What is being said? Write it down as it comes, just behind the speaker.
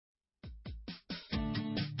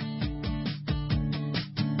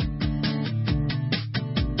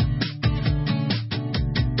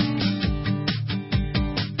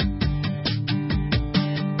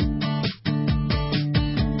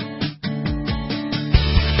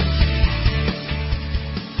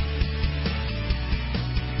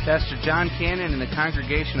Pastor Jon Cannon and the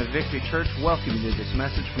congregation of Victory Church welcome you to this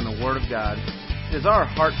message from the Word of God. It is our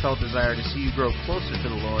heartfelt desire to see you grow closer to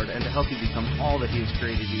the Lord and to help you become all that He has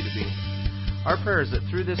created you to be. Our prayer is that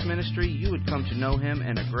through this ministry you would come to know Him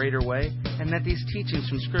in a greater way, and that these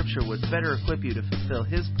teachings from Scripture would better equip you to fulfill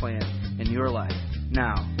His plan in your life.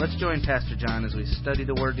 Now, let's join Pastor Jon as we study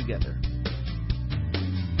the Word together.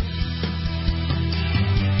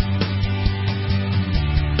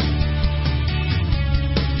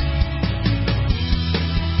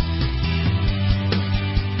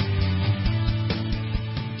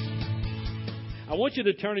 I want you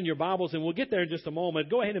to turn in your Bibles, and we'll get there in just a moment.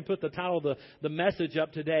 Go ahead and put the title of the message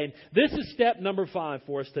up today. This is step number 5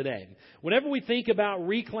 for us today. Whenever we think about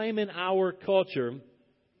reclaiming our culture,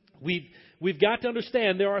 we've got to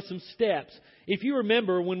understand there are some steps. If you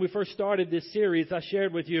remember when we first started this series, I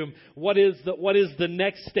shared with you what is the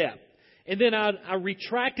next step. And then I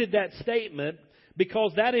retracted that statement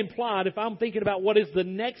because that implied, if I'm thinking about what is the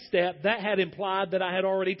next step, that had implied that I had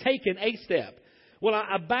already taken a step. Well,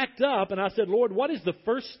 I backed up and I said, Lord, what is the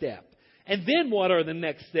first step? And then what are the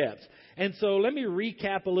next steps? And so let me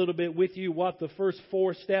recap a little bit with you what the first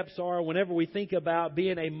 4 steps are whenever we think about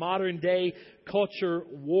being a modern day culture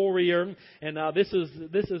warrior. And this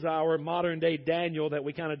is our modern day Daniel that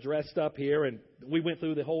we kind of dressed up here, and we went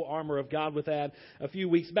through the whole armor of God with that a few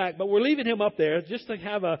weeks back. But we're leaving him up there just to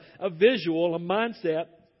have a visual, a mindset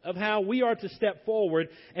of how we are to step forward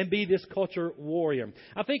and be this culture warrior.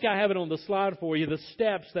 I think I have it on the slide for you, the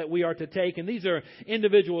steps that we are to take. And these are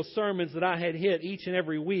individual sermons that I had hit each and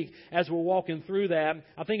every week as we're walking through that.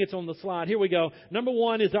 I think it's on the slide. Here we go. Number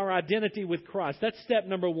 1 is our identity with Christ. That's step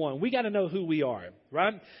number 1. We got to know who we are,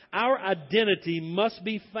 right? Our identity must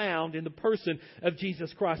be found in the person of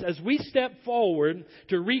Jesus Christ. As we step forward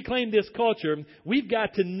to reclaim this culture, we've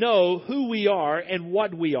got to know who we are and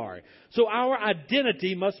what we are. So our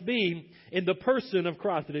identity must be in the person of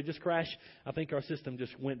Christ. Did it just crash? I think our system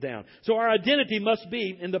just went down. So our identity must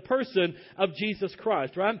be in the person of Jesus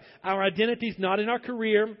Christ, right? Our identity is not in our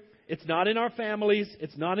career. It's not in our families.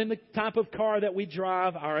 It's not in the type of car that we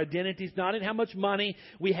drive. Our identity is not in how much money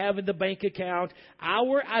we have in the bank account.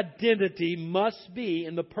 Our identity must be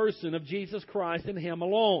in the person of Jesus Christ and Him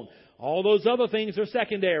alone. All those other things are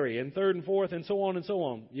secondary and third and fourth and so on and so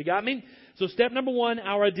on. You got me? So step number 1,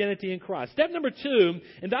 our identity in Christ. Step number 2,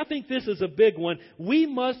 and I think this is a big one, we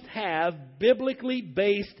must have biblically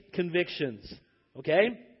based convictions.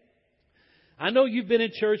 Okay? I know you've been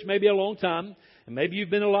in church maybe a long time. And maybe you've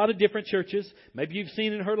been in a lot of different churches. Maybe you've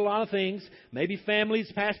seen and heard a lot of things. Maybe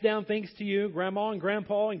families pass down things to you, grandma and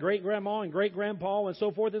grandpa and great-grandma and great-grandpa and so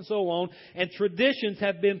forth and so on. And traditions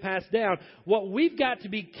have been passed down. What we've got to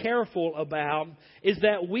be careful about is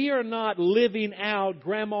that we are not living out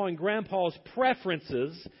grandma and grandpa's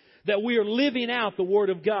preferences, that we are living out the Word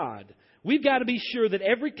of God. We've got to be sure that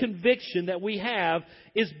every conviction that we have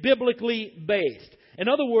is biblically based. In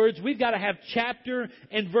other words, we've got to have chapter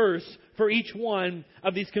and verse for each one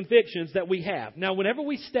of these convictions that we have. Now, whenever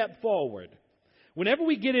we step forward, whenever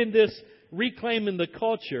we get in this reclaiming the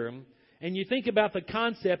culture, and you think about the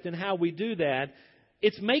concept and how we do that,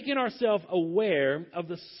 it's making ourselves aware of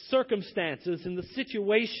the circumstances and the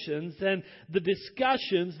situations and the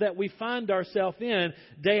discussions that we find ourselves in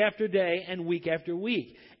day after day and week after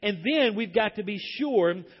week. And then we've got to be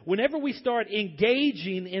sure whenever we start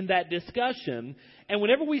engaging in that discussion and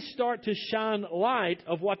whenever we start to shine light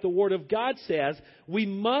of what the Word of God says, we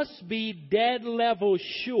must be dead level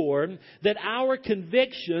sure that our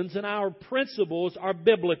convictions and our principles are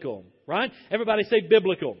biblical. Right? Everybody say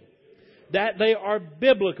biblical. That they are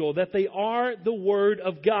biblical, that they are the Word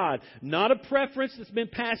of God. Not a preference that's been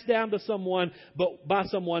passed down to someone, but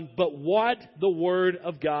what the Word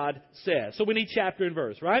of God says. So we need chapter and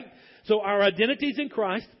verse, right? So our identity is in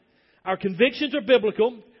Christ. Our convictions are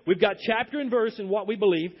biblical. We've got chapter and verse in what we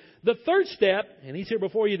believe. The third step, and he's here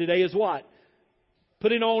before you today, is what?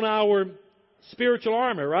 Putting on our spiritual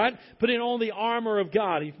armor, right? Putting on the armor of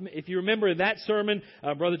God. If you remember in that sermon,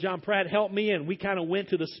 Brother John Pratt helped me, and we kind of went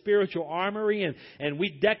to the spiritual armory, and we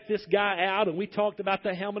decked this guy out, and we talked about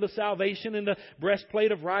the helmet of salvation and the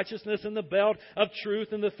breastplate of righteousness and the belt of truth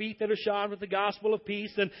and the feet that are shod with the gospel of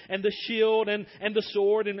peace and the shield and the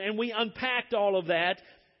sword, and we unpacked all of that.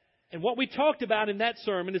 And what we talked about in that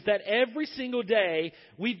sermon is that every single day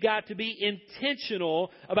we've got to be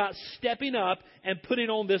intentional about stepping up and putting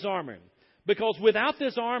on this armor. Because without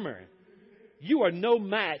this armor, you are no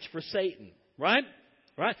match for Satan, right?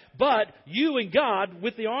 Right? But you and God,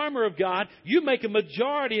 with the armor of God, you make a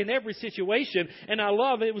majority in every situation. And I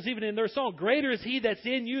love it was even in their song, greater is He that's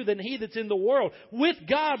in you than he that's in the world. With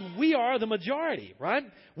God, we are the majority, right?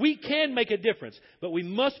 We can make a difference, but we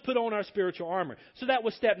must put on our spiritual armor. So that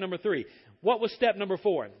was step number 3. What was step number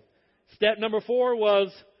 4? Step number 4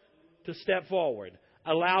 was to step forward.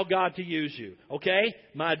 Allow God to use you. Okay?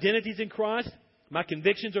 My identity's in Christ. My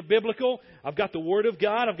convictions are biblical. I've got the Word of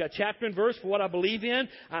God. I've got chapter and verse for what I believe in.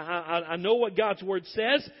 I know what God's Word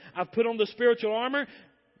says. I've put on the spiritual armor.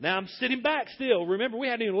 Now I'm sitting back still. Remember, we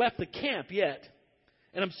hadn't even left the camp yet.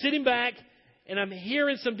 And I'm sitting back and I'm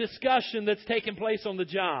hearing some discussion that's taking place on the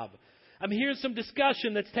job. I'm hearing some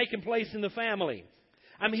discussion that's taking place in the family.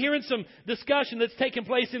 I'm hearing some discussion that's taking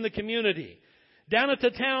place in the community. Down at the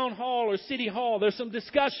town hall or city hall, there's some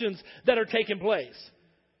discussions that are taking place.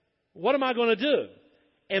 What am I going to do?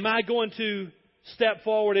 Am I going to step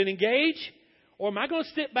forward and engage? Or am I going to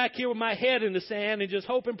sit back here with my head in the sand and just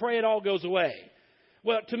hope and pray it all goes away?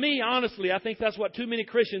 Well, to me, honestly, I think that's what too many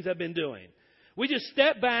Christians have been doing. We just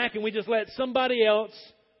step back and we just let somebody else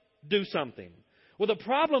do something. Well, the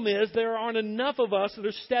problem is there aren't enough of us that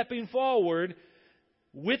are stepping forward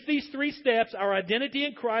with these 3 steps, our identity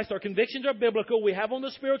in Christ, our convictions are biblical, we have on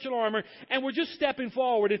the spiritual armor, and we're just stepping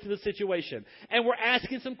forward into the situation. And we're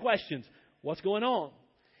asking some questions. What's going on?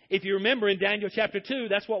 If you remember in Daniel chapter 2,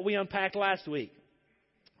 that's what we unpacked last week.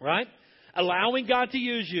 Right? Allowing God to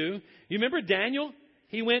use you. You remember Daniel?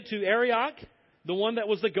 He went to Arioch, the one that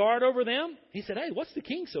was the guard over them. He said, hey, what's the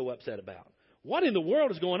king so upset about? What in the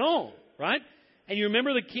world is going on? Right? And you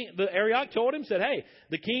remember the Arioch told him, said, hey,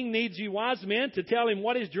 the king needs you wise men to tell him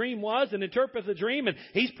what his dream was and interpret the dream. And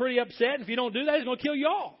he's pretty upset. And if you don't do that, he's going to kill you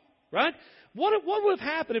all. Right? What would have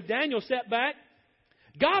happened if Daniel sat back?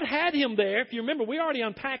 God had him there. If you remember, we already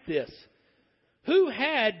unpacked this. Who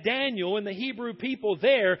had Daniel and the Hebrew people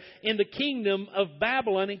there in the kingdom of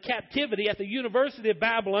Babylon in captivity at the University of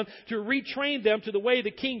Babylon to retrain them to the way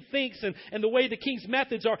the king thinks and the way the king's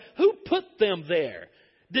methods are? Who put them there?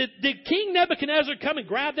 Did King Nebuchadnezzar come and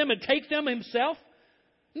grab them and take them himself?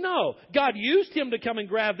 No. God used him to come and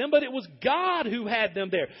grab them, but it was God who had them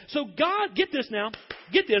there. So God, get this now,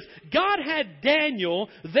 get this. God had Daniel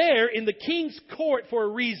there in the king's court for a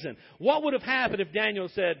reason. What would have happened if Daniel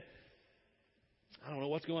said, I don't know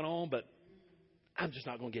what's going on, but I'm just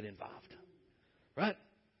not going to get involved. Right?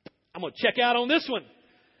 I'm going to check out on this one.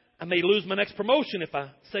 I may lose my next promotion if I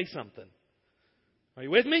say something. Are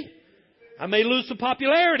you with me? I may lose some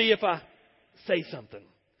popularity if I say something.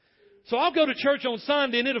 So I'll go to church on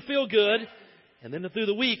Sunday and it'll feel good. And then through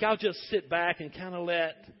the week, I'll just sit back and kind of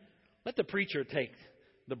let the preacher take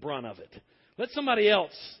the brunt of it. Let somebody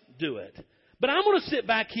else do it. But I'm going to sit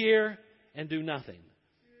back here and do nothing.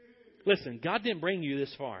 Listen, God didn't bring you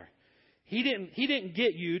this far. He didn't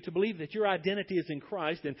get you to believe that your identity is in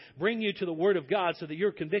Christ and bring you to the Word of God so that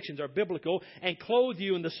your convictions are biblical and clothe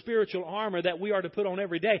you in the spiritual armor that we are to put on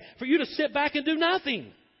every day for you to sit back and do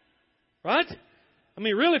nothing. Right? I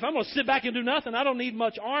mean, really, if I'm going to sit back and do nothing, I don't need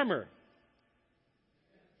much armor.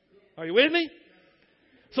 Are you with me?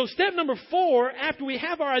 So step number 4, after we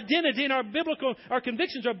have our identity and our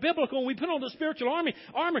convictions are biblical and we put on the spiritual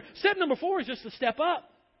armor, step number 4 is just to step up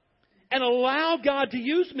and allow God to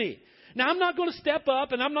use me. Now, I'm not going to step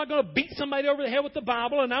up and I'm not going to beat somebody over the head with the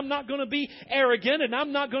Bible and I'm not going to be arrogant and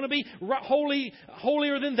I'm not going to be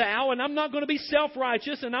holier than thou and I'm not going to be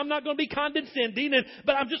self-righteous and I'm not going to be condescending.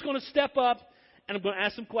 But I'm just going to step up and I'm going to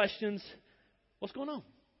ask some questions. What's going on?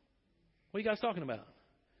 What are you guys talking about?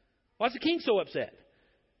 Why is the king so upset?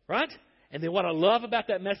 Right? And then what I love about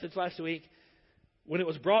that message last week, when it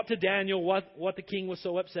was brought to Daniel what the king was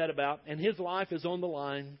so upset about and his life is on the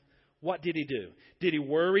line, what did he do? Did he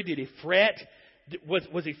worry? Did he fret?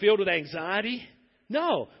 Was he filled with anxiety?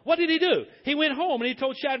 No. What did he do? He went home and he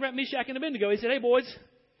told Shadrach, Meshach, and Abednego, he said, hey, boys,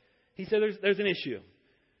 he said, there's an issue.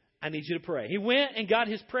 I need you to pray. He went and got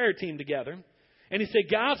his prayer team together. And he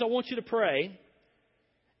said, guys, I want you to pray.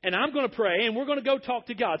 And I'm going to pray. And we're going to go talk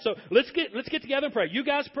to God. So let's get together and pray. You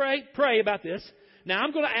guys pray about this. Now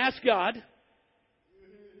I'm going to ask God.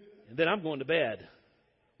 And then I'm going to bed.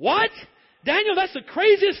 What? Daniel, that's the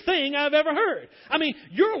craziest thing I've ever heard. I mean,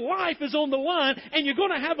 your life is on the line and you're going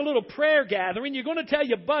to have a little prayer gathering. You're going to tell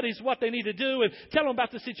your buddies what they need to do and tell them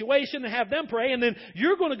about the situation and have them pray. And then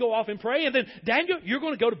you're going to go off and pray. And then, Daniel, you're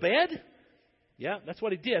going to go to bed? Yeah, that's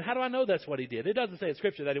what he did. How do I know that's what he did? It doesn't say in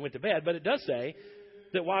Scripture that he went to bed, but it does say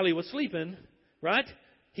that while he was sleeping, right,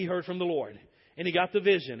 he heard from the Lord. And he got the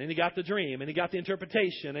vision, and he got the dream, and he got the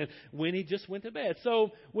interpretation, and when he just went to bed.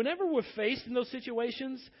 So whenever we're faced in those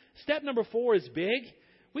situations, step number 4 is big.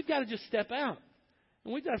 We've got to just step out,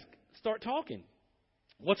 and we've got to start talking.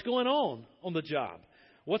 What's going on the job?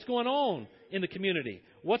 What's going on in the community?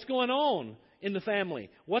 What's going on in the family?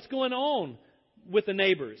 What's going on with the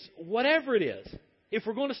neighbors? Whatever it is. If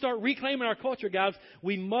we're going to start reclaiming our culture, guys,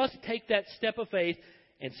 we must take that step of faith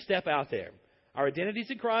and step out there. Our identity's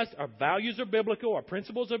in Christ. Our values are biblical. Our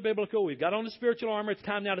principles are biblical. We've got on the spiritual armor. It's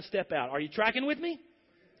time now to step out. Are you tracking with me?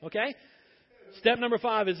 Okay? Step number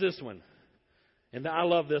 5 is this one. And I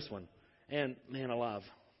love this one. And, man alive,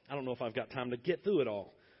 I don't know if I've got time to get through it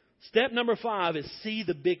all. Step number 5 is see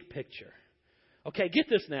the big picture. Okay, get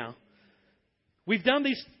this now. We've done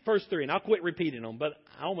these first 3, and I'll quit repeating them, but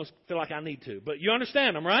I almost feel like I need to. But you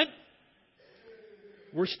understand them, right?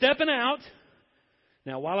 We're stepping out.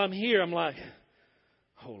 Now, while I'm here, I'm like,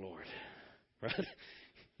 oh, Lord. Right?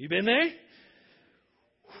 You been there?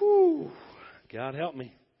 Whew. God help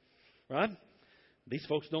me. Right? These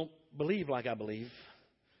folks don't believe like I believe.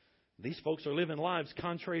 These folks are living lives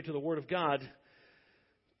contrary to the Word of God.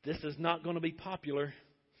 This is not going to be popular.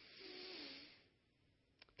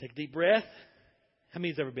 Take a deep breath. How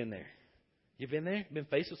many's ever been there? You've been there? Been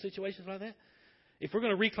faced with situations like that? If we're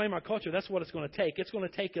going to reclaim our culture, that's what it's going to take. It's going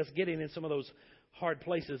to take us getting in some of those hard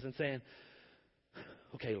places and saying,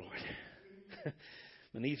 okay, Lord.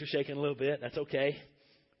 My knees are shaking a little bit. That's okay.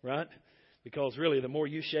 Right? Because really, the more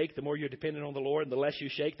you shake, the more you're dependent on the Lord. And the less you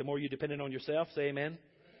shake, the more you're dependent on yourself. Say amen.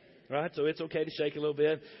 Right? So it's okay to shake a little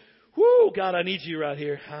bit. Whoo, God, I need you right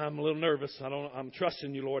here. I'm a little nervous. I'm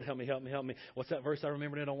trusting you, Lord. Help me, help me, help me. What's that verse I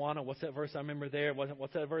remembered in Awana? What's that verse I remember there?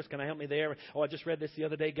 What's that verse? Can I help me there? Oh, I just read this the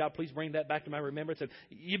other day. God, please bring that back to my remembrance. And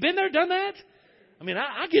you been there, done that? I mean,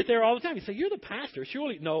 I get there all the time. You say, you're the pastor.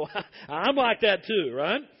 Surely. No, I'm like that too,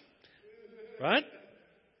 right? Right?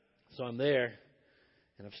 So I'm there,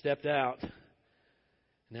 and I've stepped out. And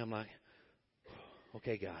now I'm like,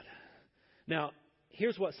 okay, God. Now,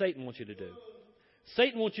 here's what Satan wants you to do.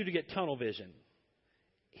 Satan wants you to get tunnel vision.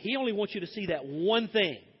 He only wants you to see that one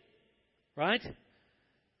thing, right?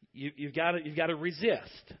 You've got to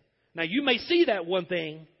resist. Now, you may see that one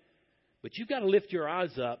thing, but you've got to lift your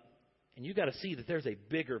eyes up, and you've got to see that there's a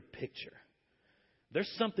bigger picture.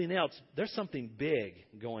 There's something else. There's something big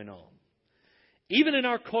going on. Even in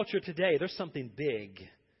our culture today, there's something big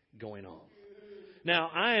going on.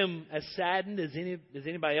 Now, I am as saddened as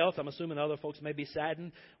anybody else. I'm assuming other folks may be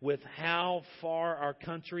saddened with how far our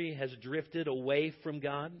country has drifted away from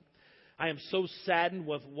God. I am so saddened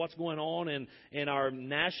with what's going on in our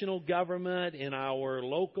national government, in our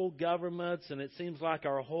local governments, and it seems like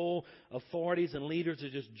our whole authorities and leaders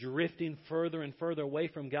are just drifting further and further away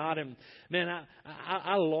from God. And man,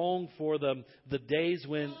 I long for the days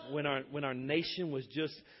when our nation was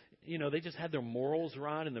just, you know, they just had their morals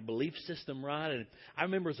right and their belief system right. And I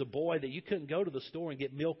remember as a boy that you couldn't go to the store and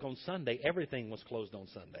get milk on Sunday. Everything was closed on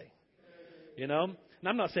Sunday. You know? And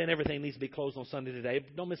I'm not saying everything needs to be closed on Sunday today.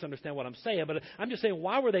 Don't misunderstand what I'm saying. But I'm just saying,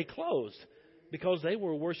 why were they closed? Because they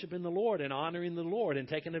were worshiping the Lord and honoring the Lord and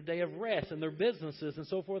taking a day of rest in their businesses and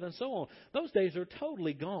so forth and so on. Those days are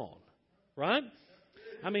totally gone. Right?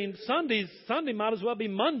 I mean, Sunday might as well be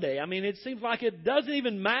Monday. I mean, it seems like it doesn't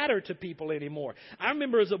even matter to people anymore. I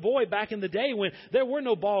remember as a boy back in the day when there were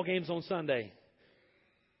no ball games on Sunday.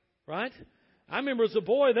 Right? I remember as a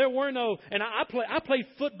boy there were no, and I played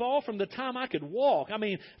football from the time I could walk. I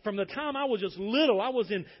mean, from the time I was just little, I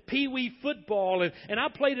was in pee-wee football, and I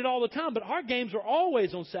played it all the time. But our games were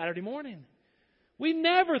always on Saturday morning. We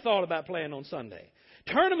never thought about playing on Sunday.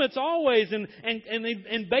 Tournaments always, and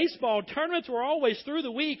baseball, tournaments were always through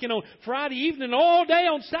the week and on Friday evening, all day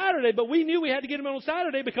on Saturday. But we knew we had to get them on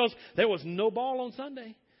Saturday because there was no ball on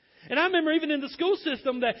Sunday. And I remember even in the school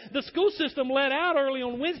system that the school system let out early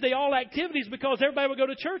on Wednesday all activities because everybody would go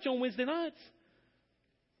to church on Wednesday nights.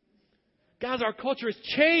 Guys, our culture has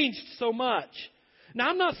changed so much. Now,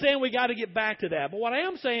 I'm not saying we got to get back to that. But what I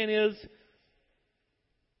am saying is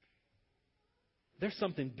there's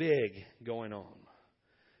something big going on.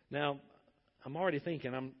 Now, I'm already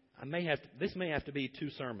thinking this may have to be 2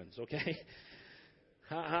 sermons, okay?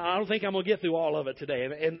 I don't think I'm going to get through all of it today.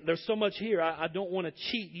 And there's so much here, I don't want to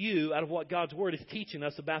cheat you out of what God's Word is teaching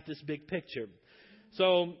us about this big picture.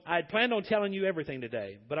 So I had planned on telling you everything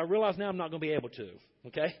today, but I realize now I'm not going to be able to,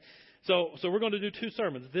 okay? So we're going to do 2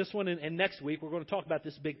 sermons. This one and next week we're going to talk about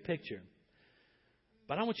this big picture.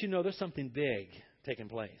 But I want you to know there's something big taking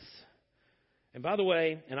place. And by the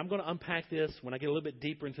way, and I'm going to unpack this when I get a little bit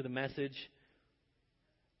deeper into the message,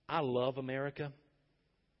 I love America.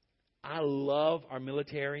 I love our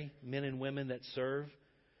military men and women that serve.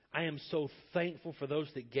 I am so thankful for those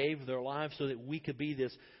that gave their lives so that we could be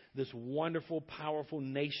this wonderful, powerful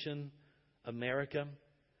nation, America.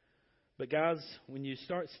 But guys, when you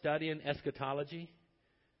start studying eschatology,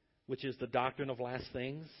 which is the doctrine of last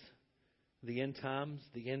things, the end times,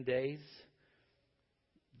 the end days.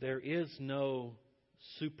 There is no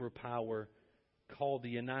superpower called the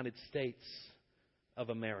United States of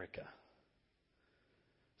America.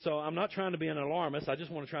 So I'm not trying to be an alarmist. I just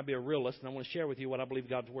want to try to be a realist, and I want to share with you what I believe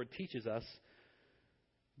God's Word teaches us,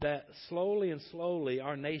 that slowly and slowly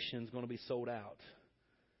our nation's going to be sold out.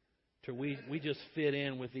 So we just fit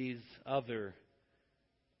in with these other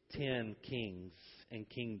 10 kings and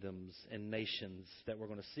kingdoms and nations that we're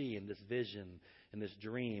going to see in this vision, in this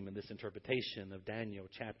dream, in this interpretation of Daniel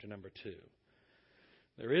chapter number 2.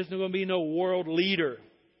 There is going to be no world leader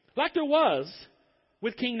like there was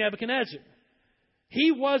with King Nebuchadnezzar.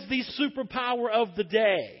 He was the superpower of the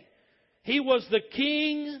day. He was the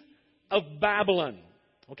king of Babylon.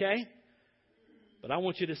 Okay? But I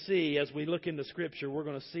want you to see, as we look into Scripture, we're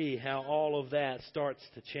going to see how all of that starts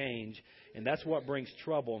to change. And that's what brings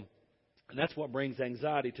trouble. And that's what brings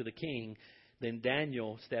anxiety to the king. Then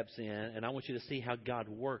Daniel steps in, and I want you to see how God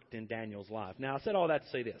worked in Daniel's life. Now, I said all that to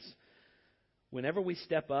say this. Whenever we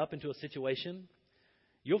step up into a situation,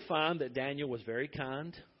 you'll find that Daniel was very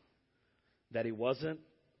kind, that he wasn't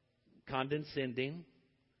condescending,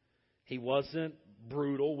 he wasn't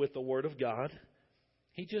brutal with the Word of God.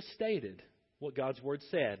 He just stated what God's Word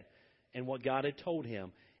said and what God had told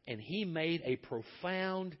him. And he made a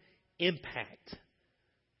profound impact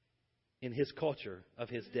in his culture of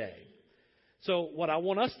his day. So what I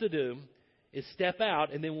want us to do is step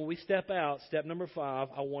out. And then when we step out, step number 5,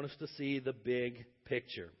 I want us to see the big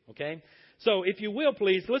picture. Okay? So if you will,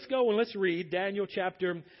 please, let's go and let's read Daniel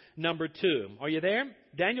chapter number 2. Are you there?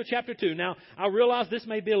 Daniel chapter 2. Now, I realize this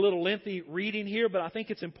may be a little lengthy reading here, but I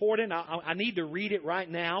think it's important. I need to read it right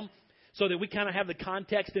now so that we kind of have the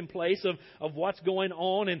context in place of what's going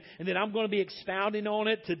on. And then I'm going to be expounding on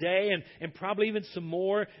it today and probably even some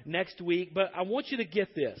more next week. But I want you to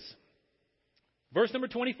get this. Verse number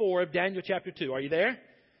 24 of Daniel chapter 2. Are you there?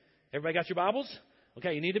 Everybody got your Bibles?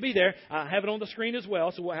 Okay, you need to be there. I have it on the screen as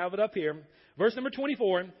well, so we'll have it up here. Verse number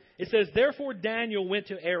 24, it says, Therefore Daniel went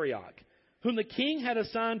to Arioch, whom the king had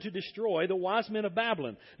assigned to destroy the wise men of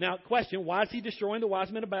Babylon. Now, question, why is he destroying the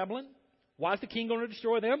wise men of Babylon? Why is the king going to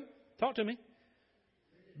destroy them? Talk to me.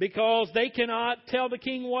 Because they cannot tell the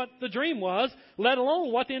king what the dream was, let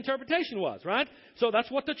alone what the interpretation was, right? So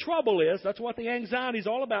that's what the trouble is. That's what the anxiety is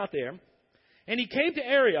all about there. And he came to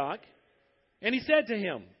Arioch, and he said to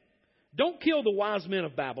him, Don't kill the wise men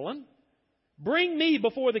of Babylon. Bring me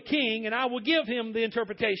before the king, and I will give him the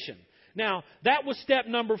interpretation. Now, that was step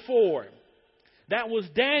number 4. That was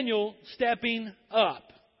Daniel stepping up.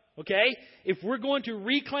 Okay? If we're going to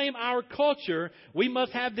reclaim our culture, we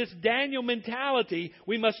must have this Daniel mentality.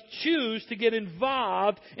 We must choose to get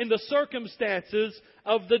involved in the circumstances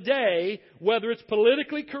of the day, whether it's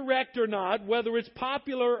politically correct or not, whether it's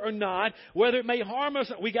popular or not, whether it may harm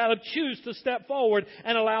us. We got to choose to step forward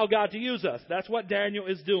and allow God to use us. That's what Daniel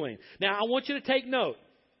is doing. Now, I want you to take note.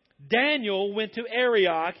 Daniel went to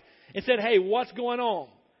Arioch and said, Hey, what's going on?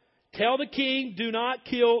 Tell the king, do not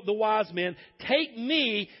kill the wise men. Take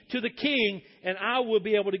me to the king, and I will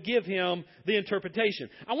be able to give him the interpretation.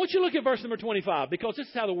 I want you to look at verse number 25, because this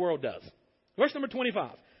is how the world does. Verse number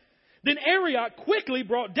 25. Then Arioch quickly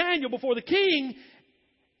brought Daniel before the king,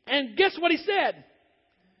 and guess what he said?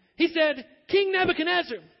 He said, King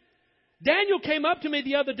Nebuchadnezzar, Daniel came up to me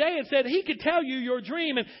the other day and said he could tell you your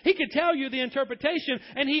dream, and he could tell you the interpretation,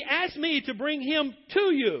 and he asked me to bring him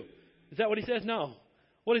to you. Is that what he says? No.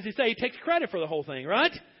 What does he say? He takes credit for the whole thing,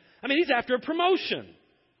 right? I mean, he's after a promotion.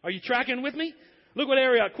 Are you tracking with me? Look what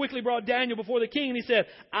Arioch quickly brought Daniel before the king, and he said,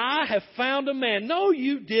 I have found a man. No,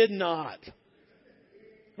 you did not.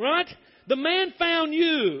 Right? The man found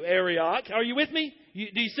you, Arioch. Are you with me?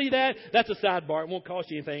 Do you see that? That's a sidebar. It won't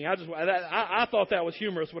cost you anything. I thought that was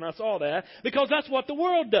humorous when I saw that, because that's what the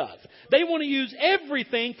world does. They want to use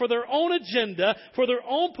everything for their own agenda, for their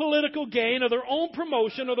own political gain, or their own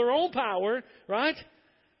promotion, or their own power, right?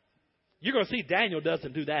 You're going to see Daniel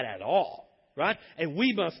doesn't do that at all, right? And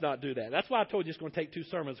we must not do that. That's why I told you it's going to take 2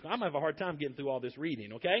 sermons. I'm going to have a hard time getting through all this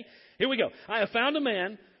reading, okay? Here we go. I have found a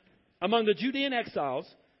man among the Judean exiles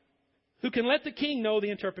who can let the king know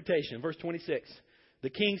the interpretation. Verse 26.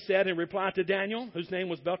 The king said in reply to Daniel, whose name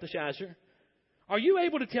was Belteshazzar, Are you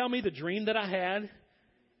able to tell me the dream that I had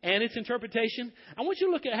and its interpretation? I want you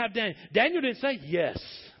to look at how Daniel didn't say yes.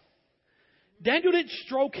 Daniel didn't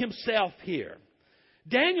stroke himself here.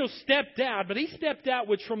 Daniel stepped out, but he stepped out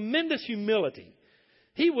with tremendous humility.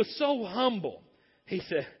 He was so humble. He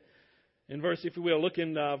said, in verse, if you will, look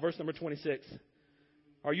in verse number 26.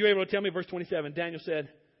 Are you able to tell me, verse 27, Daniel said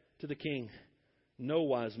to the king, No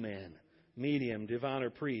wise man medium, diviner,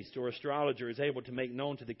 priest, or astrologer is able to make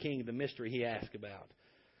known to the king the mystery he asked about.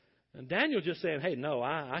 And Daniel just saying, hey, no,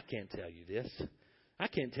 I can't tell you this. I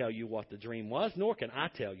can't tell you what the dream was, nor can I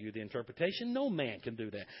tell you the interpretation. No man can do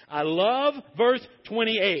that. I love verse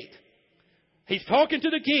 28. He's talking to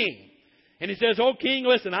the king. And he says, oh, king,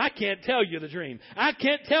 listen, I can't tell you the dream. I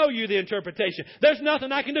can't tell you the interpretation. There's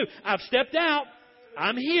nothing I can do. I've stepped out.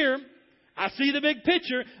 I'm here. I see the big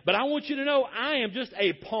picture. But I want you to know I am just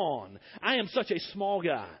a pawn. I am such a small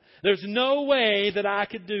guy. There's no way that I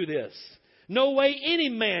could do this. No way any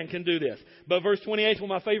man can do this. But verse 28 is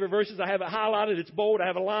one of my favorite verses. I have it highlighted. It's bold. I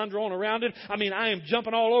have a line drawn around it. I mean, I am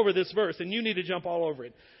jumping all over this verse, and you need to jump all over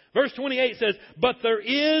it. Verse 28 says, but there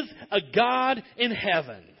is a God in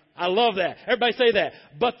heaven. I love that. Everybody say that.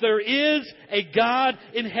 But there is a God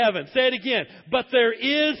in heaven. Say it again. But there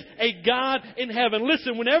is a God in heaven.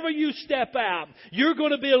 Listen, whenever you step out, you're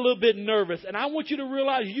going to be a little bit nervous. And I want you to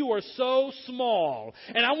realize you are so small.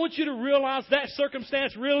 And I want you to realize that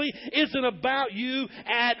circumstance really isn't about you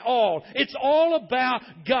at all. It's all about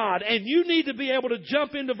God. And you need to be able to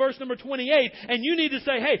jump into verse number 28. And you need to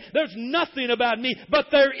say, hey, there's nothing about me. But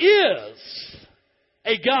there is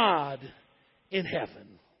a God in heaven.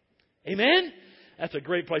 Amen? That's a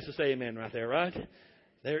great place to say amen right there, right?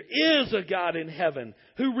 There is a God in heaven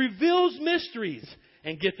who reveals mysteries.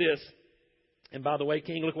 And get this. And by the way,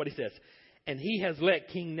 King, look what he says. And he has let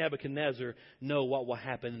King Nebuchadnezzar know what will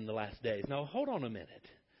happen in the last days. Now, hold on a minute.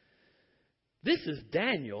 This is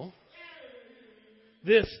Daniel,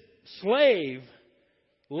 this slave,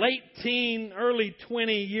 late teen, early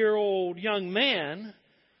 20-year-old young man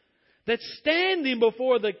that's standing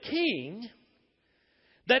before the king,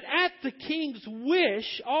 that at the king's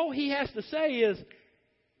wish, all he has to say is,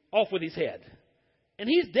 off with his head. And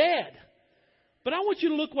he's dead. But I want you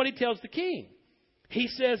to look what he tells the king. He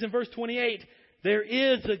says in verse 28, there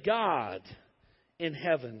is a God in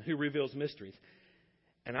heaven who reveals mysteries.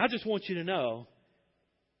 And I just want you to know,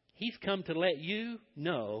 he's come to let you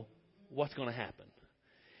know what's going to happen.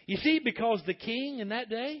 You see, because the king in that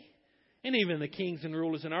day, and even the kings and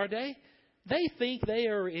rulers in our day, they think they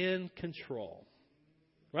are in control.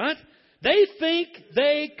 Right? They think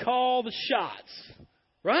they call the shots.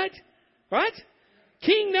 Right? Right?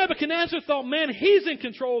 King Nebuchadnezzar thought, man, he's in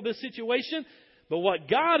control of this situation. But what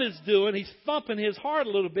God is doing, he's thumping his heart a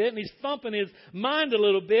little bit, and he's thumping his mind a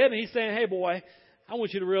little bit, and he's saying, hey, boy, I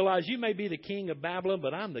want you to realize you may be the king of Babylon,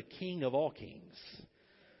 but I'm the king of all kings.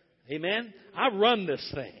 Amen? I run this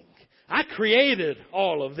thing. I created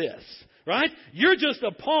all of this. Right? You're just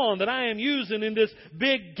a pawn that I am using in this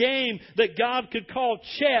big game that God could call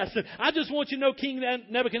chess. And I just want you to know, King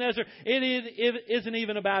Nebuchadnezzar, it isn't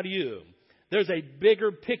even about you. There's a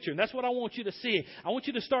bigger picture. And that's what I want you to see. I want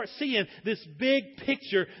you to start seeing this big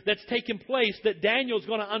picture that's taking place that Daniel's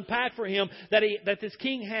going to unpack for him that this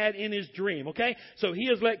king had in his dream. Okay? So he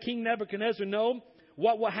has let King Nebuchadnezzar know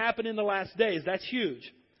what will happen in the last days. That's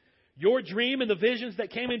huge. Your dream and the visions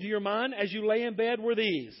that came into your mind as you lay in bed were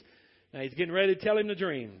these. Now, he's getting ready to tell him the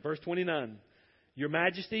dream. Verse 29. Your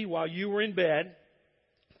Majesty, while you were in bed,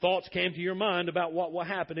 thoughts came to your mind about what will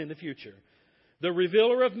happen in the future. The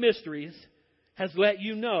revealer of mysteries has let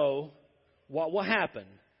you know what will happen.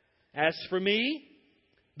 As for me,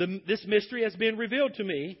 this mystery has been revealed to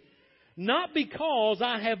me, not because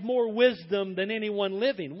I have more wisdom than anyone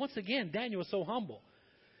living. Once again, Daniel is so humble.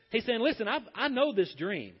 He's saying, listen, I know this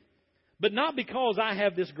dream, but not because I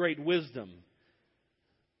have this great wisdom.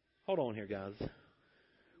 Hold on here, guys.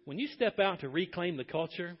 When you step out to reclaim the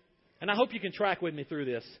culture, and I hope you can track with me through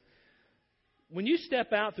this. When you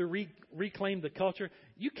step out to reclaim the culture,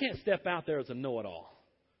 you can't step out there as a know-it-all,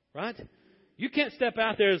 right? You can't step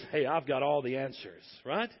out there as, hey, I've got all the answers,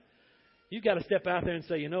 right? You've got to step out there and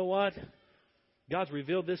say, you know what? God's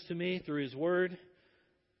revealed this to me through His Word,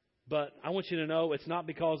 but I want you to know it's not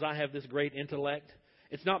because I have this great intellect.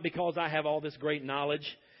 It's not because I have all this great knowledge.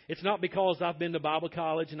 It's not because I've been to Bible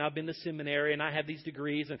college and I've been to seminary and I have these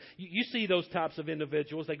degrees. And you see those types of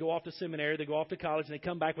individuals. They go off to seminary, they go off to college, and they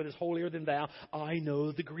come back with this holier than thou. I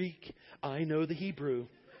know the Greek. I know the Hebrew.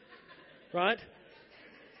 Right?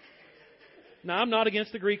 Now, I'm not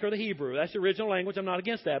against the Greek or the Hebrew. That's the original language. I'm not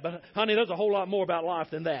against that. But, honey, there's a whole lot more about life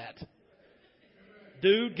than that.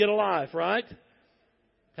 Dude, get a life, right?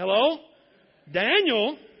 Hello?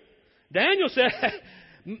 Daniel said,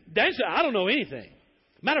 I don't know anything.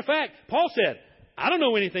 Matter of fact, Paul said, I don't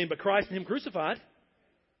know anything but Christ and Him crucified.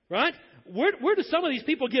 Right? Where do some of these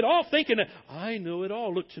people get off thinking that, I know it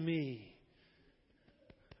all, look to me.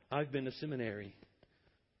 I've been to seminary.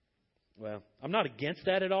 Well, I'm not against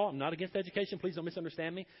that at all. I'm not against education. Please don't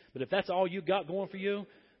misunderstand me. But if that's all you got going for you,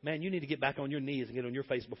 man, you need to get back on your knees and get on your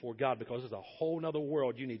face before God, because there's a whole other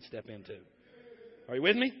world you need to step into. Are you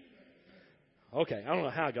with me? Okay, I don't know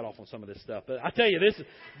how I got off on some of this stuff, but I tell you,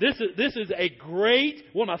 this is a great,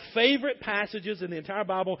 one of my favorite passages in the entire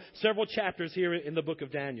Bible, several chapters here in the book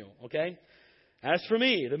of Daniel, okay? As for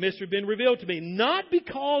me, the mystery has been revealed to me, not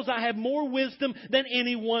because I have more wisdom than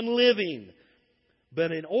anyone living,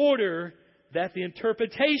 but in order that the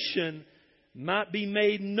interpretation might be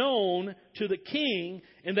made known to the king,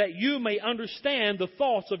 and that you may understand the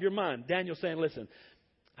thoughts of your mind. Daniel saying, listen,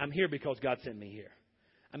 I'm here because God sent me here.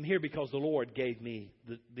 I'm here because the Lord gave me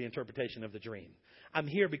the interpretation of the dream. I'm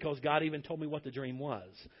here because God even told me what the dream was.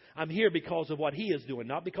 I'm here because of what He is doing,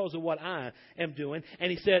 not because of what I am doing. And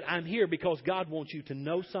He said, I'm here because God wants you to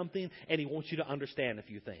know something, and He wants you to understand a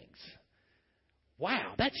few things.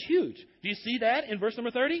 Wow, that's huge. Do you see that in verse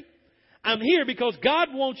number 30? I'm here because God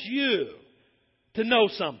wants you to know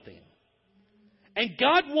something. And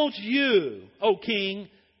God wants you, O king,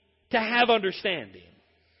 to have understanding.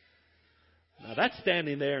 Now that's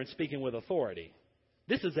standing there and speaking with authority.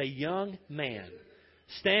 This is a young man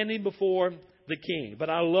standing before the king.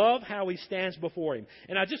 But I love how he stands before him.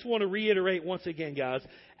 And I just want to reiterate once again, guys,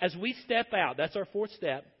 as we step out, that's our fourth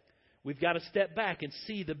step, we've got to step back and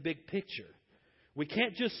see the big picture. We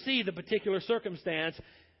can't just see the particular circumstance.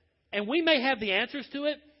 And we may have the answers to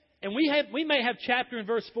it, and we may have chapter and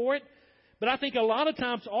verse for it, but I think a lot of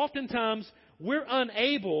times, oftentimes, we're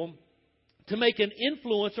unable to make an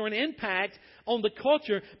influence or an impact on the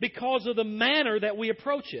culture because of the manner that we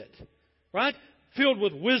approach it. Right? Filled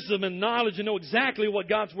with wisdom and knowledge and know exactly what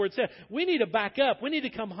God's Word says. We need to back up. We need to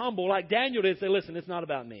come humble like Daniel did and say, listen, it's not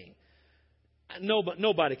about me.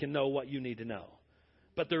 Nobody can know what you need to know.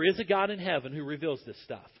 But there is a God in heaven who reveals this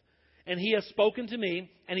stuff. And He has spoken to me,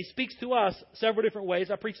 and He speaks to us several different ways.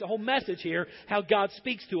 I preached a whole message here, how God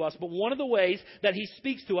speaks to us. But one of the ways that He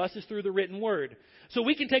speaks to us is through the written Word. So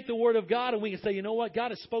we can take the Word of God and we can say, you know what? God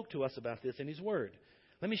has spoke to us about this in His Word.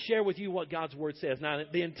 Let me share with you what God's Word says. Now,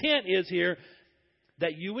 the intent is here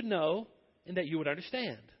that you would know and that you would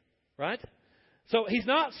understand. Right? So He's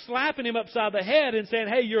not slapping him upside the head and saying,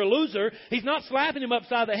 hey, you're a loser. He's not slapping him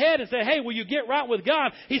upside the head and saying, hey, will you get right with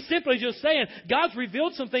God? He's simply just saying, God's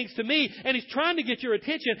revealed some things to me, and He's trying to get your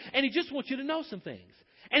attention, and He just wants you to know some things.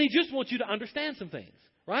 And He just wants you to understand some things.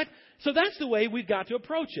 Right? So that's the way we've got to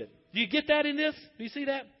approach it. Do you get that in this? Do you see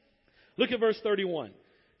that? Look at verse 31.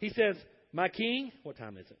 He says, my king, what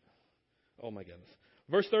time is it? Oh my goodness.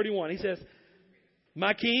 Verse 31, he says,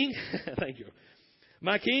 my king, thank you.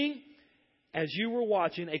 My king, as you were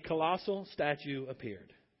watching, a colossal statue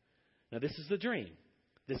appeared. Now this is the dream.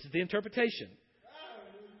 This is the interpretation.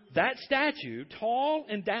 That statue, tall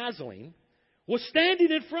and dazzling, was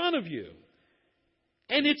standing in front of you.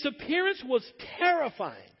 And its appearance was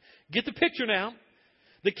terrifying. Get the picture now.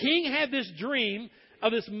 The king had this dream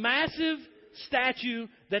of this massive statue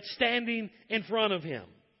that's standing in front of him.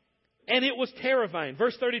 And it was terrifying.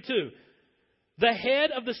 Verse 32. The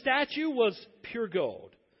head of the statue was pure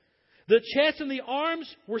gold. The chest and the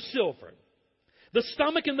arms were silver. The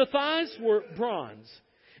stomach and the thighs were bronze.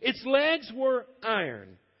 Its legs were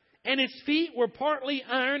iron. And its feet were partly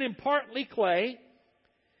iron and partly clay.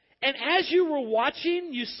 And as you were watching,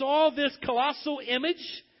 you saw this colossal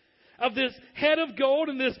image of this head of gold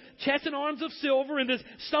and this chest and arms of silver and this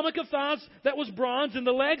stomach of thighs that was bronze and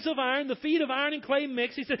the legs of iron, the feet of iron and clay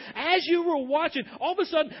mixed. He said, as you were watching, all of a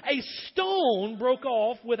sudden a stone broke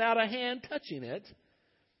off without a hand touching it.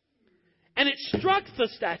 And it struck the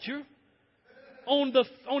statue on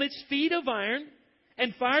its feet of iron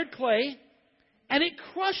and fired clay, and it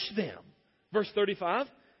crushed them. Verse 35.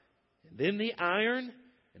 And then the iron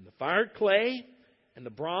and the fired clay and the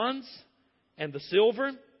bronze and the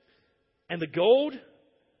silver and the gold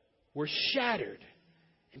were shattered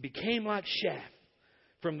and became like chaff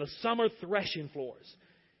from the summer threshing floors.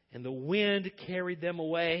 And the wind carried them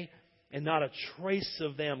away, and not a trace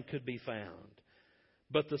of them could be found.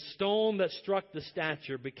 But the stone that struck the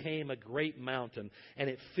statue became a great mountain, and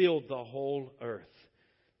it filled the whole earth.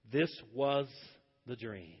 This was the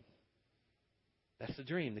dream. That's the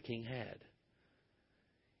dream the king had.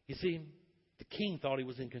 You see, the king thought he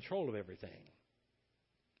was in control of everything.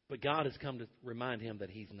 But God has come to remind him that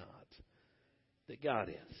he's not. That God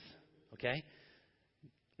is. Okay?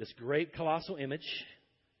 This great colossal image,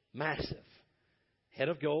 massive. Head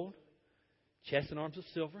of gold, chest and arms of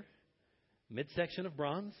silver, midsection of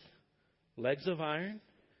bronze, legs of iron,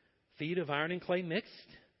 feet of iron and clay mixed.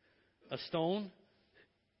 A stone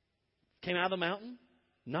came out of the mountain,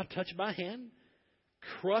 not touched by hand,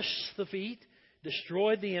 crushed the feet,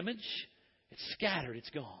 destroyed the image. It's scattered, it's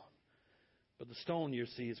gone. But the stone, you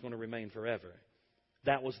see, is going to remain forever.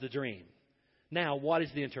 That was the dream. Now, what is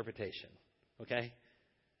the interpretation? Okay?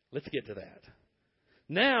 Let's get to that.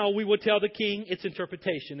 Now we would tell the king its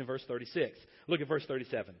interpretation in verse 36. Look at verse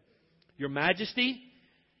 37. Your Majesty,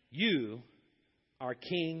 you are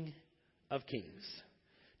King of Kings.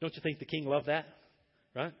 Don't you think the king loved that?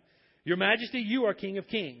 Right? Your Majesty, you are King of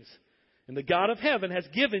Kings. And the God of heaven has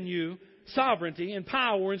given you sovereignty and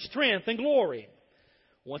power and strength and glory.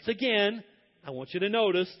 Once again, I want you to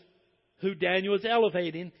notice who Daniel is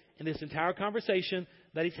elevating in this entire conversation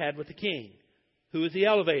that he's had with the king. Who is he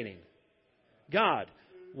elevating? God.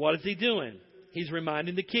 What is he doing? He's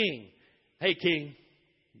reminding the king, hey, king,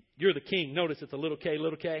 you're the king. Notice it's a little k,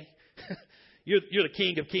 little k. You're the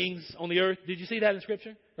King of Kings on the earth. Did you see that in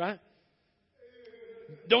Scripture? Right?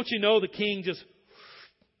 Don't you know the king just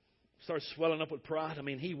starts swelling up with pride? I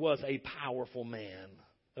mean, he was a powerful man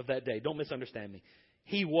of that day. Don't misunderstand me.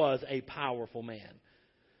 He was a powerful man.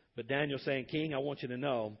 But Daniel's saying, King, I want you to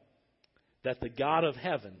know that the God of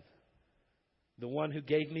heaven, the one who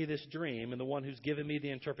gave me this dream and the one who's given me the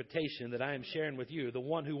interpretation that I am sharing with you, the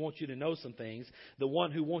one who wants you to know some things, the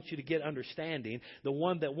one who wants you to get understanding, the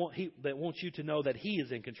one that wants you to know that he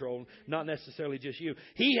is in control, not necessarily just you.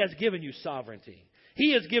 He has given you sovereignty.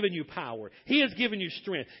 He has given you power. He has given you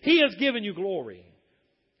strength. He has given you glory.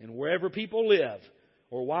 And wherever people live,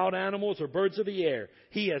 or wild animals or birds of the air,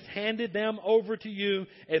 he has handed them over to you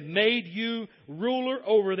and made you ruler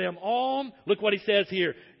over them all. Look what he says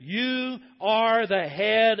here. You are the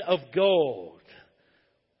head of gold.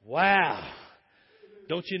 Wow.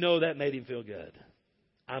 Don't you know that made him feel good?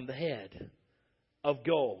 I'm the head of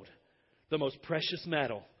gold, the most precious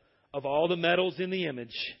metal of all the metals in the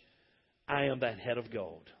image. I am that head of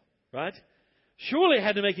gold. Right? Surely it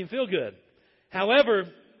had to make him feel good. However,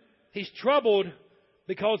 he's troubled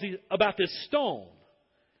because about this stone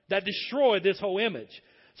that destroyed this whole image.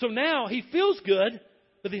 So now he feels good,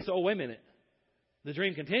 but he says, oh, wait a minute. The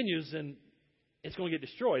dream continues and it's going to get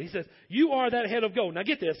destroyed. He says, you are that head of gold. Now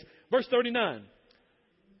get this, verse 39.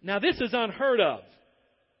 Now this is unheard of.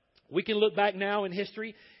 We can look back now in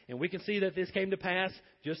history and we can see that this came to pass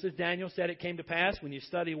just as Daniel said it came to pass. When you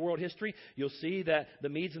study world history, you'll see that the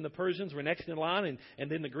Medes and the Persians were next in line,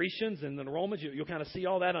 and then the Grecians and the Romans. You'll kind of see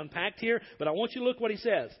all that unpacked here. But I want you to look what he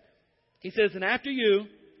says. He says, and after you,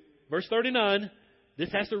 verse 39,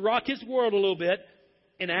 this has to rock his world a little bit.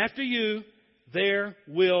 And after you, there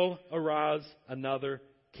will arise another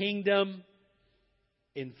kingdom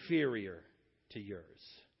inferior to yours.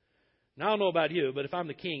 Now, I don't know about you, but if I'm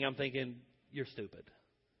the king, I'm thinking, you're stupid.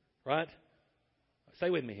 Right?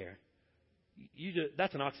 Stay with me here.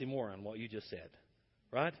 That's an oxymoron, what you just said.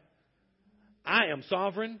 Right? I am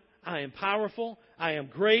sovereign. I am powerful. I am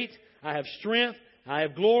great. I have strength. I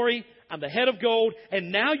have glory. I'm the head of gold.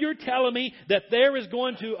 And now you're telling me that there is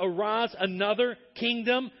going to arise another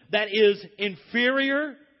kingdom that is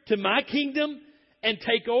inferior to my kingdom and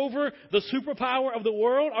take over the superpower of the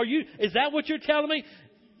world? Is that what you're telling me?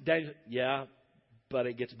 Yeah, but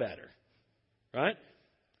it gets better. Right?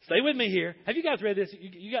 Stay with me here. Have you guys read this?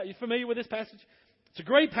 You familiar with this passage? It's a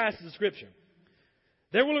great passage of Scripture.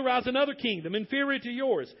 There will arise another kingdom inferior to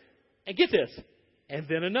yours. And get this. And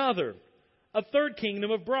then another. A third kingdom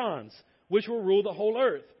of bronze, which will rule the whole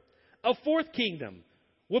earth. A fourth kingdom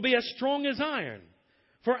will be as strong as iron.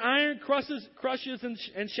 For iron crushes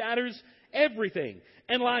and shatters everything.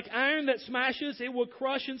 And like iron that smashes, it will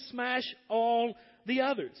crush and smash all the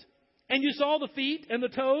others. And you saw the feet and the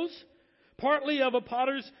toes, partly of a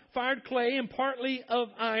potter's fired clay and partly of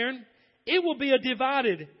iron. It will be a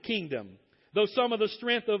divided kingdom, though some of the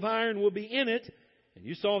strength of iron will be in it. And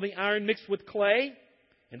you saw the iron mixed with clay,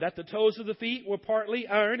 and that the toes of the feet were partly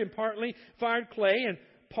iron and partly fired clay, and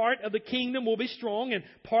part of the kingdom will be strong and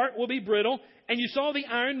part will be brittle. And you saw the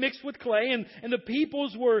iron mixed with clay, and the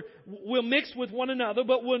peoples will mix with one another,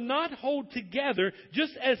 but will not hold together,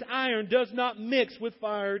 just as iron does not mix with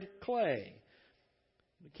fired clay.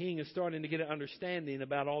 The king is starting to get an understanding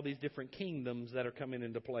about all these different kingdoms that are coming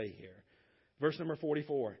into play here. Verse number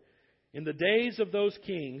 44. In the days of those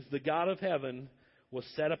kings, the God of heaven will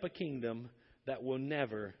set up a kingdom that will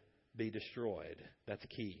never be destroyed. That's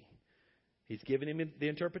key. He's given him the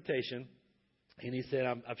interpretation. And he said,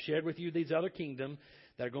 I've shared with you these other kingdoms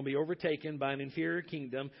that are going to be overtaken by an inferior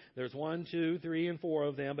kingdom. There's 1, 2, 3, and 4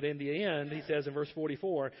 of them. But in the end, he says in verse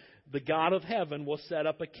 44, the God of heaven will set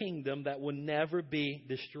up a kingdom that will never be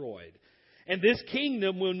destroyed. And this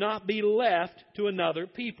kingdom will not be left to another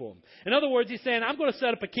people. In other words, he's saying, I'm going to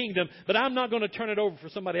set up a kingdom, but I'm not going to turn it over for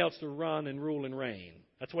somebody else to run and rule and reign.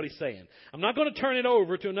 That's what he's saying. I'm not going to turn it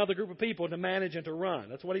over to another group of people to manage and to run.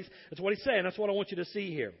 That's what he's saying. That's what I want you to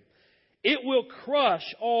see here. It will crush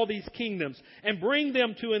all these kingdoms and bring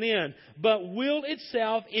them to an end, but will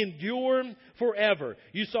itself endure forever.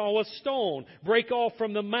 You saw a stone break off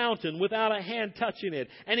from the mountain without a hand touching it,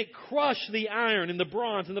 and it crushed the iron and the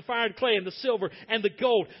bronze and the fired clay and the silver and the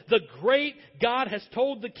gold. The great God has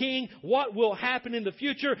told the king what will happen in the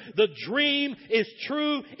future. The dream is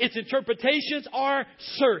true. Its interpretations are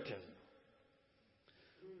certain.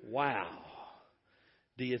 Wow.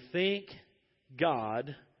 Do you think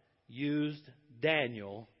God used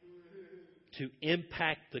Daniel to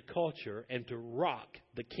impact the culture and to rock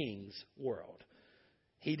the king's world?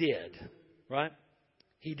 He did, right?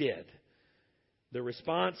 He did. The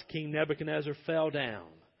response, King Nebuchadnezzar fell down.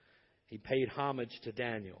 He paid homage to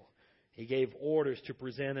Daniel. He gave orders to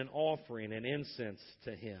present an offering and incense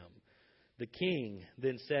to him. The king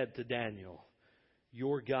then said to Daniel,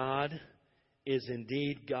 "Your God is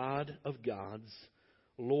indeed God of gods,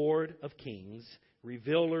 Lord of kings,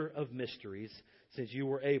 revealer of mysteries, since you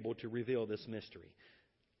were able to reveal this mystery."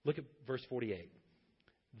 Look at verse 48.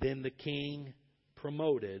 Then the king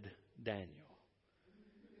promoted Daniel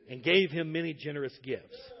and gave him many generous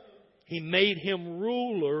gifts. He made him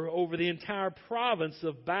ruler over the entire province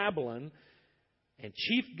of Babylon and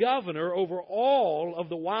chief governor over all of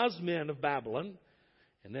the wise men of Babylon.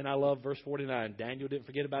 And then I love verse 49. Daniel didn't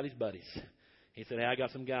forget about his buddies. He said, "Hey, I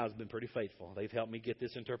got some guys who've been pretty faithful. They've helped me get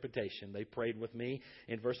this interpretation. They prayed with me."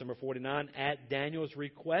 In verse number 49, at Daniel's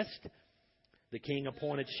request, the king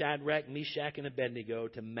appointed Shadrach, Meshach, and Abednego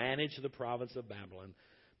to manage the province of Babylon.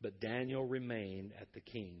 But Daniel remained at the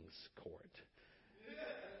king's court.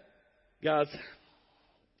 Guys,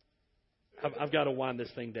 I've got to wind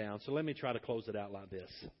this thing down. So let me try to close it out like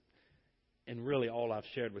this. And really all I've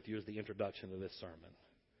shared with you is the introduction to this sermon.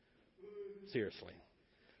 Seriously.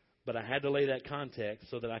 But I had to lay that context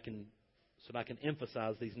so that I can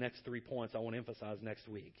emphasize these next 3 points I want to emphasize next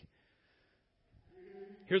week.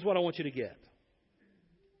 Here's what I want you to get.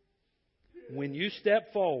 When you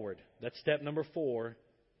step forward, that's step number 4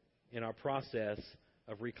 in our process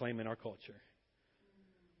of reclaiming our culture.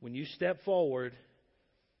 When you step forward,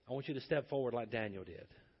 I want you to step forward like Daniel did.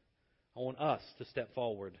 I want us to step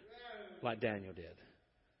forward like Daniel did.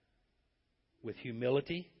 With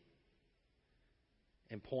humility,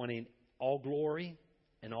 and pointing all glory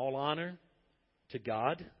and all honor to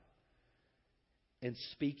God, and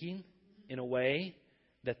speaking in a way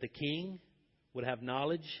that the king would have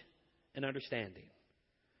knowledge and understanding,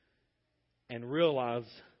 and realize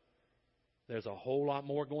there's a whole lot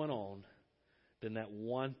more going on than that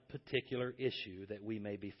one particular issue that we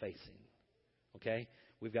may be facing. Okay?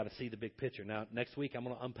 We've got to see the big picture. Now, next week I'm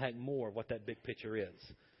going to unpack more of what that big picture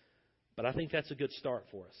is. But I think that's a good start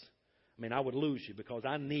for us. I mean, I would lose you because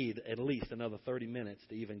I need at least another 30 minutes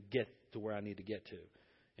to even get to where I need to get to.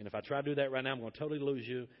 And if I try to do that right now, I'm going to totally lose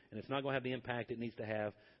you, and it's not going to have the impact it needs to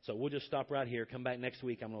have. So we'll just stop right here. Come back next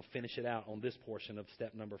week. I'm going to finish it out on this portion of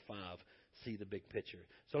step number 5, see the big picture.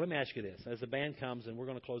 So let me ask you this. As the band comes, and we're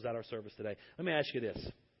going to close out our service today, let me ask you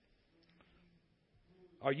this.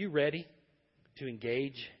 Are you ready to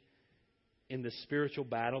engage in the spiritual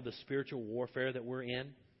battle, the spiritual warfare that we're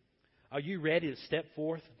in? Are you ready to step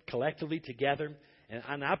forth collectively together?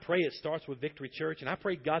 And I pray it starts with Victory Church. And I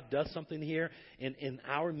pray God does something here in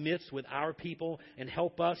our midst with our people and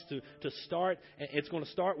help us to start. It's going to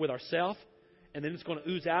start with ourselves. And then it's going to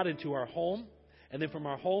ooze out into our home. And then from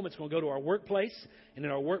our home, it's going to go to our workplace. And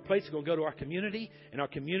in our workplace, it's going to go to our community. And our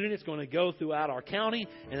community, it's going to go throughout our county.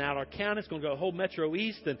 And out our county, it's going to go whole Metro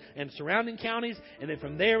East and surrounding counties. And then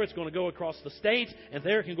from there, it's going to go across the states. And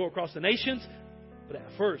there it can go across the nations. But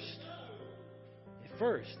at first,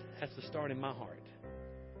 it has to start in my heart.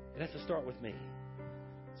 It has to start with me.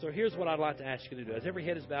 So here's what I'd like to ask you to do. As every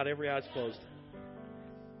head is bowed, every eye is closed,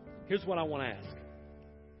 here's what I want to ask.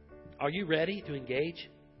 Are you ready to engage?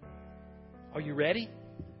 Are you ready?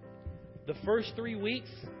 The first 3 weeks,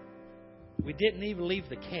 we didn't even leave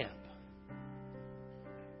the camp.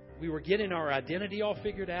 We were getting our identity all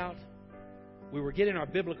figured out. We were getting our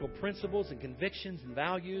biblical principles and convictions and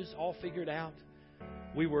values all figured out.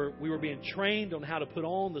 We were being trained on how to put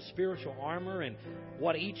on the spiritual armor and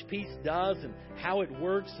what each piece does and how it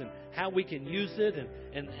works and how we can use it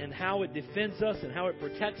and how it defends us and how it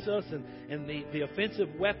protects us and the offensive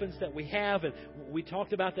weapons that we have. And we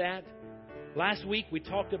talked about that. Last week we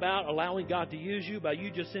talked about allowing God to use you by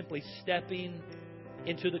you just simply stepping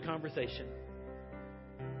into the conversation.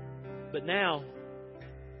 But now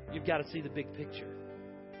you've got to see the big picture.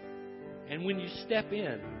 And when you step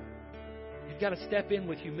in, you've got to step in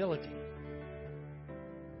with humility.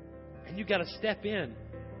 And you've got to step in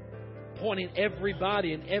pointing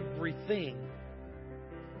everybody and everything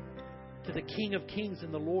to the King of Kings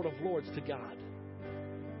and the Lord of Lords, to God.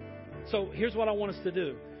 So here's what I want us to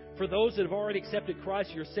do. For those that have already accepted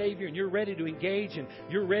Christ, your Savior, and you're ready to engage and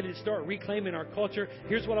you're ready to start reclaiming our culture,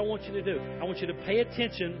 here's what I want you to do. I want you to pay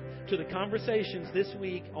attention to the conversations this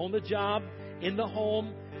week on the job, in the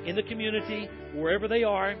home, in the community, wherever they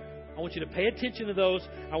are. I want you to pay attention to those.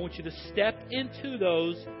 I want you to step into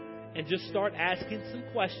those and just start asking some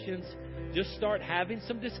questions. Just start having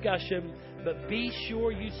some discussion. But be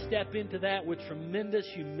sure you step into that with tremendous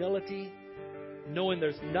humility, knowing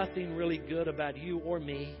there's nothing really good about you or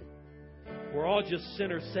me. We're all just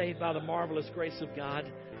sinners saved by the marvelous grace of God.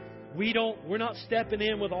 We're not stepping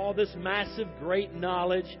in with all this massive, great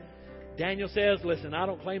knowledge. Daniel says, listen, I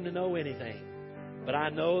don't claim to know anything, but I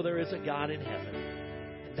know there is a God in heaven.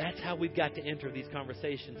 And that's how we've got to enter these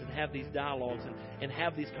conversations and have these dialogues and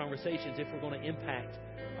have these conversations if we're going to impact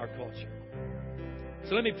our culture.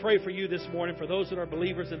 So let me pray for you this morning, for those that are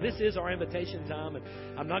believers. And this is our invitation time. And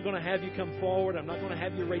I'm not going to have you come forward. I'm not going to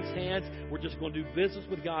have you raise hands. We're just going to do business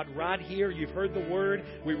with God right here. You've heard the Word.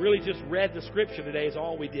 We really just read the Scripture today is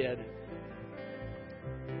all we did.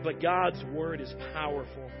 But God's Word is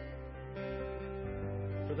powerful.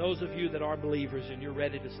 For those of you that are believers and you're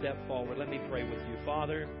ready to step forward, let me pray with you.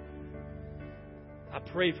 Father, I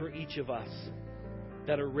pray for each of us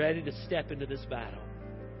that are ready to step into this battle.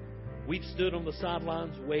 We've stood on the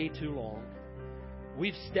sidelines way too long.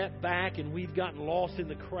 We've stepped back and we've gotten lost in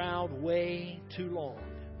the crowd way too long.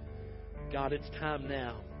 God, it's time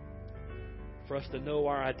now for us to know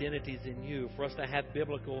our identities in you, for us to have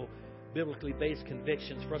biblically based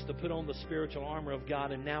convictions, for us to put on the spiritual armor of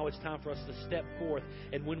God. And now it's time for us to step forth.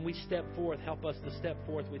 And when we step forth, help us to step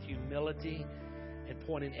forth with humility and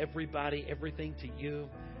pointing everybody, everything to you,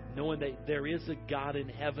 knowing that there is a God in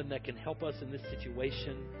heaven that can help us in this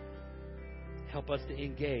situation. Help us to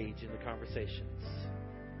engage in the conversations.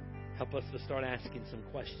 Help us to start asking some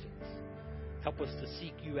questions. Help us to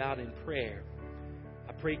seek you out in prayer.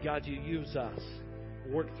 I pray, God, you use us.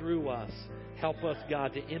 Work through us. Help us,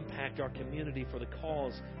 God, to impact our community for the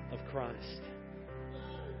cause of Christ.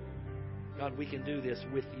 God, we can do this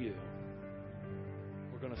with you.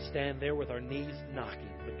 We're going to stand there with our knees knocking.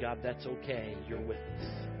 But, God, that's okay. You're with us.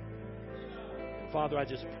 Father, I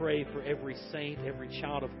just pray for every saint, every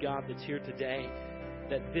child of God that's here today,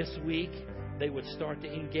 that this week they would start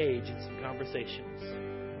to engage in some conversations.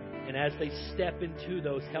 And as they step into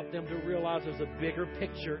those, help them to realize there's a bigger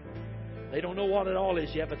picture. They don't know what it all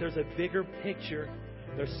is yet, but there's a bigger picture.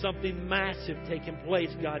 There's something massive taking place.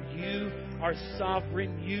 God, you are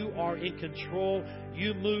sovereign. You are in control.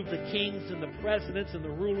 You move the kings and the presidents and the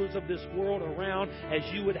rulers of this world around as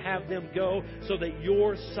you would have them go so that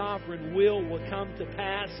your sovereign will come to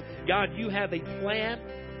pass. God, you have a plan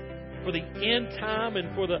for the end time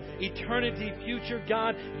and for the eternity future.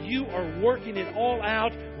 God, you are working it all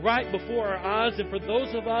out right before our eyes. And for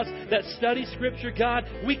those of us that study Scripture, God,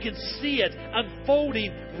 we can see it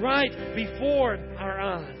unfolding right before our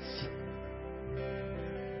eyes.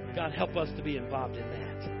 God, help us to be involved in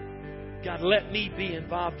that. God, let me be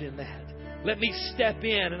involved in that. Let me step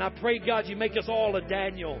in. And I pray, God, you make us all a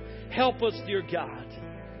Daniel. Help us, dear God.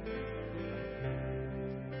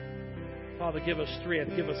 Father, give us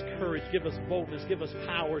strength, give us courage, give us boldn't, give us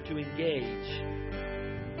power to engage.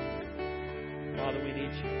 Father, we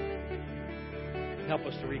need you. Help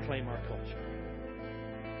us to reclaim our culture.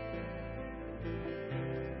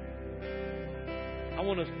 I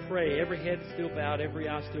want to pray, every head still bowed, every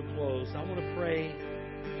eye still closed. I want to pray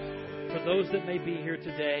for those that may be here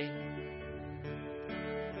today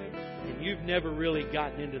and you've never really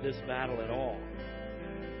gotten into this battle at all.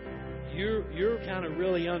 You're kind of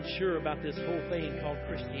really unsure about this whole thing called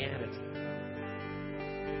Christianity.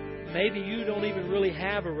 Maybe you don't even really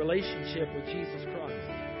have a relationship with Jesus Christ.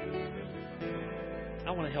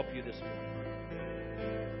 I want to help you this morning.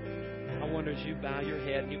 I wonder as you bow your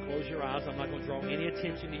head and you close your eyes, I'm not going to draw any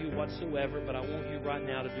attention to you whatsoever, but I want you right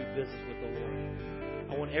now to do business with the Lord.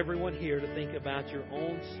 I want everyone here to think about your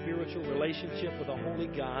own spiritual relationship with a holy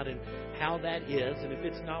God and how that is. And if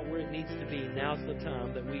it's not where it needs to be, now's the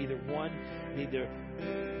time that we either, one, need to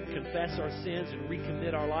confess our sins and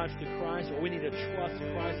recommit our lives to Christ, or we need to trust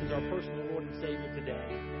Christ as our personal Lord and Savior today.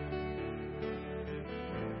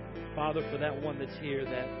 Father, for that one that's here,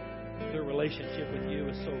 that their relationship with you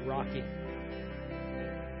is so rocky,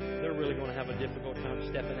 they're really going to have a difficult time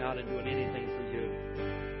stepping out and doing anything for you.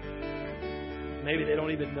 Maybe they don't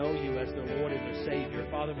even know you as their Lord and their Savior.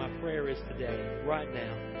 Father, my prayer is today, right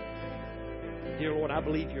now. Dear Lord, I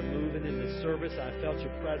believe you're moving in this service. I felt your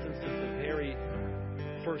presence in the very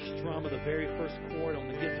first strum of the very first chord on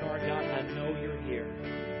the guitar. God, I know you're here.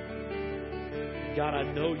 God, I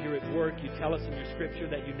know you're at work. You tell us in your scripture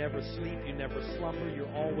that you never sleep, you never slumber.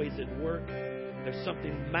 You're always at work. There's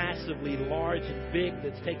something massively large and big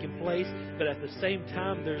that's taking place, but at the same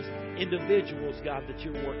time, there's individuals, God, that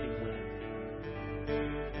you're working with.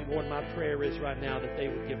 And Lord, my prayer is right now that they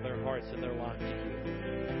would give their hearts and their life to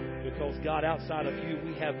you. Because, God, outside of you,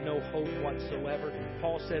 we have no hope whatsoever.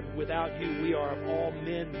 Paul said, without you, we are of all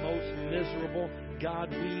men most miserable.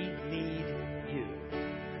 God, we need you.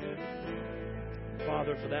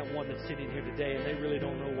 Father, for that one that's sitting here today and they really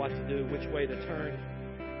don't know what to do, which way to turn,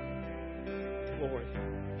 Lord,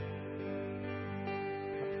 I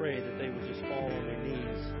pray that they would just fall on their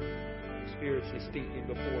knees, spiritually speaking,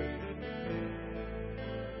 before you.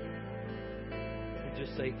 And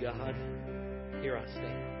just say, God, here I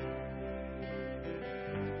stand.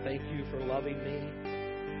 Thank you for loving me.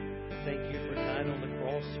 Thank you for dying on the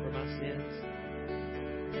cross for my sins.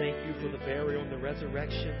 Thank you for the burial and the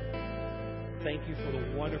resurrection. Thank you for the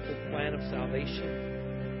wonderful plan of salvation.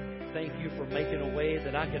 Thank you for making a way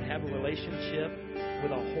that I can have a relationship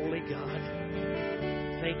with a holy God.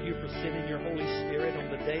 Thank you for sending your Holy Spirit on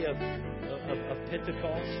the day of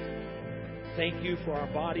Pentecost. Thank you for our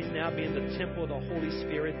bodies now being the temple of the Holy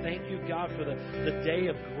Spirit. Thank you, God, for the day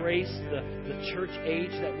of grace, the church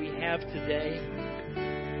age that we have today.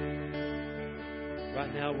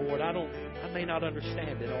 Right now, Lord, I may not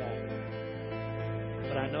understand it all.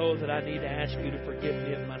 But I know that I need to ask you to forgive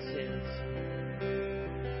me of my sins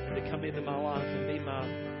and to come into my life and be my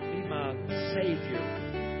Savior,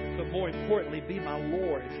 but more importantly, be my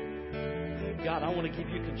Lord. God, I want to give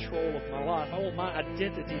you control of my life. I want my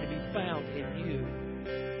identity to be found in you.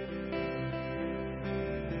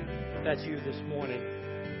 If that's you this morning,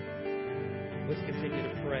 let's continue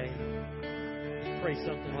to pray. Just pray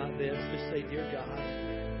something like this. Just say, Dear God,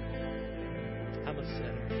 I'm a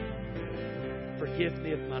sinner. Forgive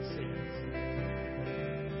me of my sins.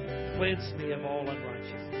 Cleanse me of all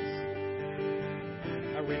unrighteousness.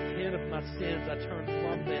 I repent of my sins. I turn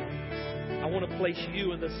from them. I want to place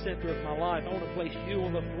you in the center of my life. I want to place you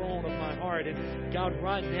on the throne of my heart. And God,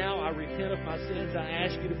 right now, I repent of my sins. I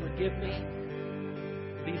ask you to forgive me.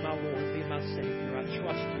 Be my Lord. Be my Savior. I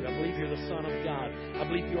trust you. I believe you're the Son of God. I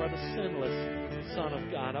believe you are the sinless Son of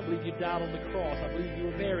God. I believe you died on the cross. I believe you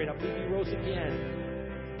were buried. I believe you rose again.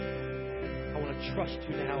 I want to trust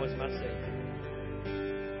you now as my Savior.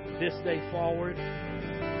 This day forward,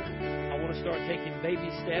 I want to start taking baby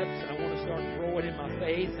steps, and I want to start growing in my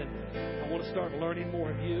faith, and I want to start learning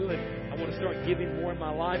more of you, and I want to start giving more of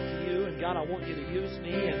my life to you. And God, I want you to use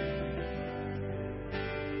me, and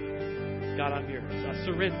God, I'm yours. I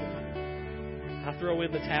surrender. I throw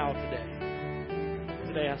in the towel today.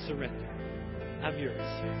 Today I surrender. I'm yours.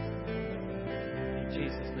 In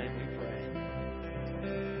Jesus' name we pray.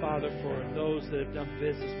 Father, for those that have done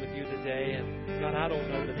business with you today, and God, I don't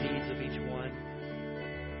know the needs of each one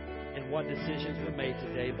and what decisions were made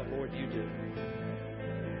today, but Lord, you do.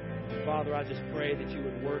 Father, I just pray that you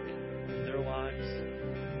would work in their lives.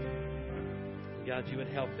 God, you would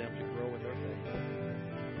help them to grow in their faith.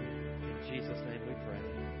 In Jesus' name we pray.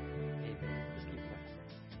 Amen. Just keep praying.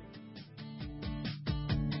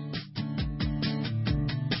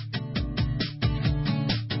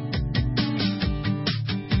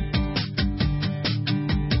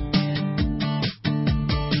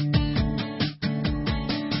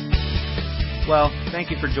 Well, thank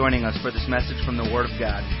you for joining us for this message from the Word of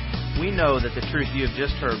God. We know that the truth you have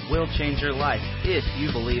just heard will change your life if you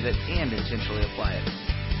believe it and intentionally apply it.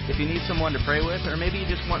 If you need someone to pray with, or maybe you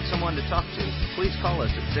just want someone to talk to, please call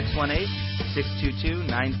us at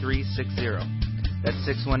 618-622-9360. That's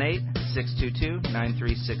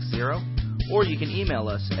 618-622-9360. Or you can email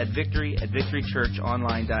us at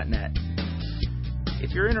victory@victorychurchonline.net.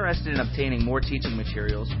 If you're interested in obtaining more teaching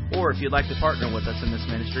materials, or if you'd like to partner with us in this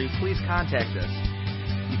ministry, please contact us.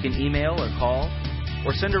 You can email or call, or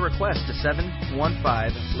send a request to 715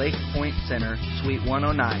 Lake Point Center, Suite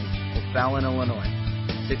 109, O'Fallon, Illinois,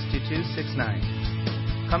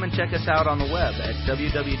 62269. Come and check us out on the web at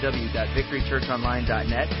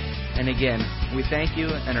www.victorychurchonline.net. And again, we thank you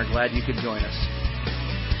and are glad you could join us.